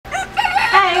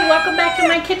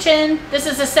my kitchen. This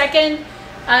is the second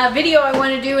video I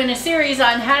want to do in a series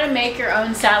on how to make your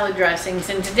own salad dressings,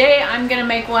 and today I'm going to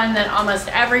make one that almost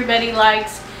everybody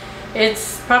likes.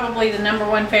 It's probably the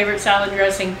 #1 favorite salad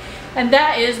dressing, and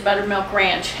that is buttermilk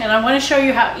ranch. And I want to show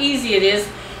you how easy it is,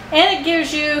 and it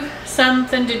gives you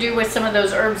something to do with some of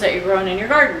those herbs that you're growing in your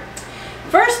garden.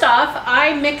 First off,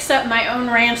 I mix up my own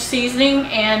ranch seasoning,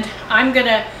 and I'm going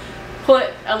to put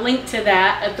a link to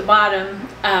that at the bottom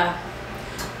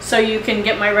so you can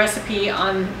get my recipe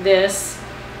on this.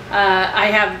 I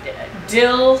have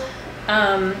dill,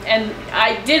 and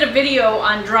I did a video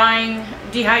on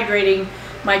dehydrating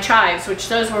my chives, which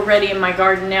those were ready in my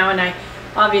garden now, and I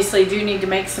obviously do need to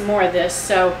make some more of this,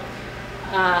 so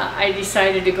I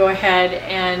decided to go ahead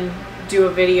and do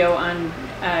a video on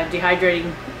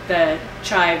dehydrating the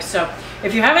chives. So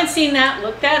if you haven't seen that,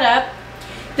 look that up.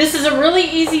 This is a really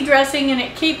easy dressing, and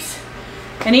it keeps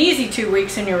an easy 2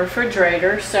 weeks in your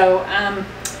refrigerator. So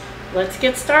let's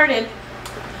get started.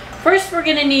 First, we're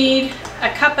going to need a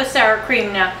cup of sour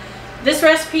cream. Now, this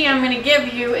recipe I'm going to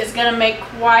give you is going to make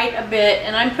quite a bit,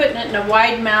 and I'm putting it in a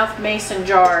wide mouth mason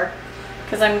jar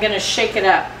because I'm going to shake it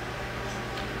up.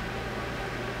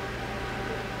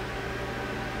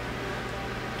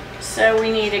 So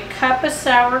we need a cup of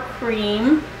sour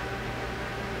cream.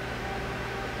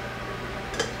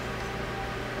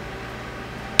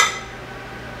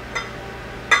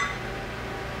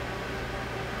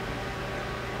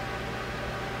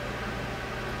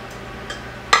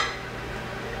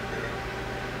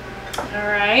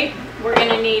 Alright, we're going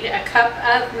to need a cup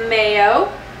of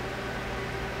mayo.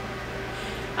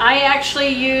 I actually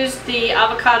use the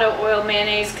avocado oil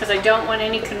mayonnaise because I don't want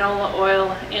any canola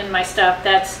oil in my stuff.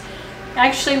 That's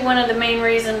actually one of the main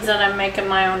reasons that I'm making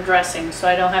my own dressing, so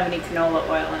I don't have any canola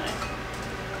oil in it.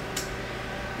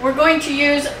 We're going to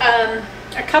use a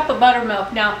cup of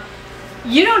buttermilk. Now,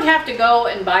 you don't have to go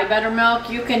and buy buttermilk.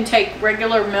 You can take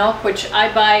regular milk, which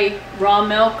I buy raw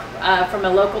milk from a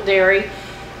local dairy,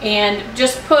 and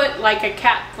just put like a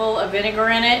capful of vinegar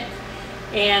in it,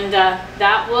 and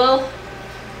that will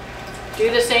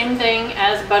do the same thing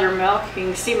as buttermilk. You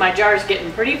can see my jar's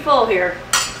getting pretty full here.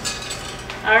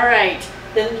 Alright,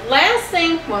 the last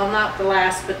thing, well, not the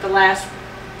last, but the last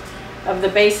of the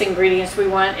base ingredients we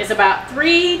want is about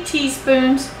 3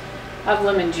 teaspoons of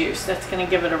lemon juice. That's going to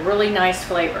give it a really nice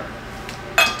flavor.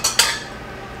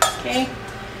 Okay,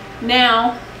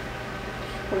 now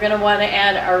we're going to want to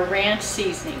add our ranch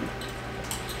seasoning.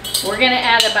 We're going to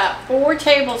add about 4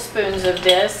 tablespoons of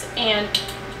this, and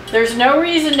there's no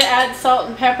reason to add salt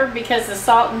and pepper because the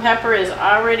salt and pepper is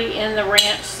already in the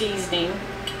ranch seasoning.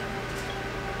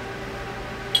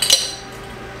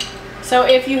 So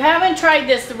if you haven't tried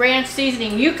this, the ranch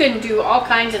seasoning, you can do all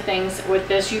kinds of things with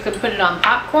this. You can put it on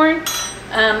popcorn.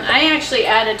 I actually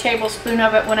add a tablespoon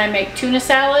of it when I make tuna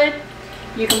salad.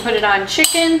 You can put it on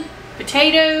chicken,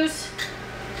 potatoes,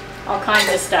 all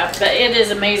kinds of stuff, but it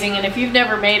is amazing. And if you've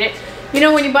never made it, you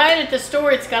know, when you buy it at the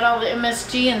store, it's got all the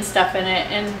MSG and stuff in it,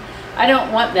 and I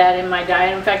don't want that in my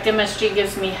diet. In fact, MSG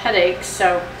gives me headaches,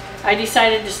 so I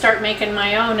decided to start making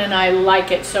my own, and I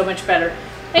like it so much better.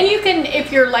 And you can,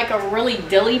 if you're like a really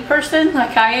dilly person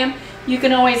like I am, you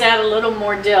can always add a little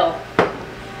more dill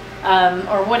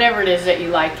or whatever it is that you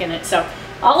like in it. So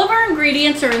all of our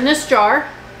ingredients are in this jar,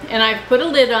 and I've put a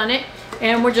lid on it,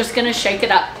 and we're just going to shake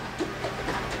it up.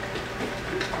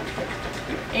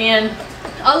 And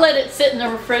I'll let it sit in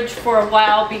the fridge for a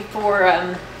while before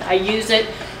I use it.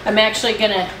 I'm actually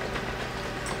gonna,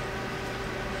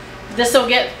 this will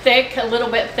get thick, a little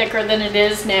bit thicker than it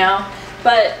is now,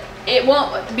 but it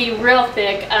won't be real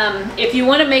thick. If you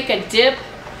want to make a dip,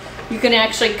 you can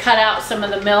actually cut out some of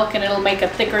the milk, and it'll make a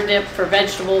thicker dip for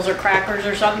vegetables or crackers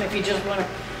or something if you just want a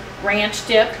ranch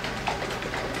dip.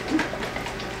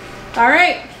 All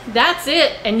right, that's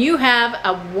it, and you have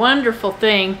a wonderful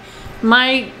thing.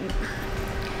 My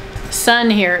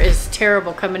sun here is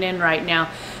terrible coming in right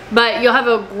now, but you'll have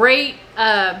a great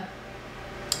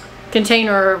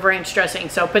container of ranch dressing.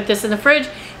 So put this in the fridge.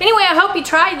 Anyway, I hope you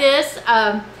try this.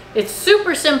 It's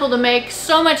super simple to make,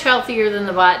 so much healthier than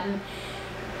the button.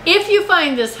 If you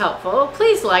find this helpful,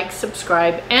 please like,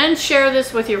 subscribe, and share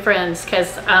this with your friends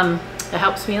because it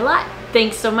helps me a lot.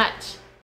 Thanks so much.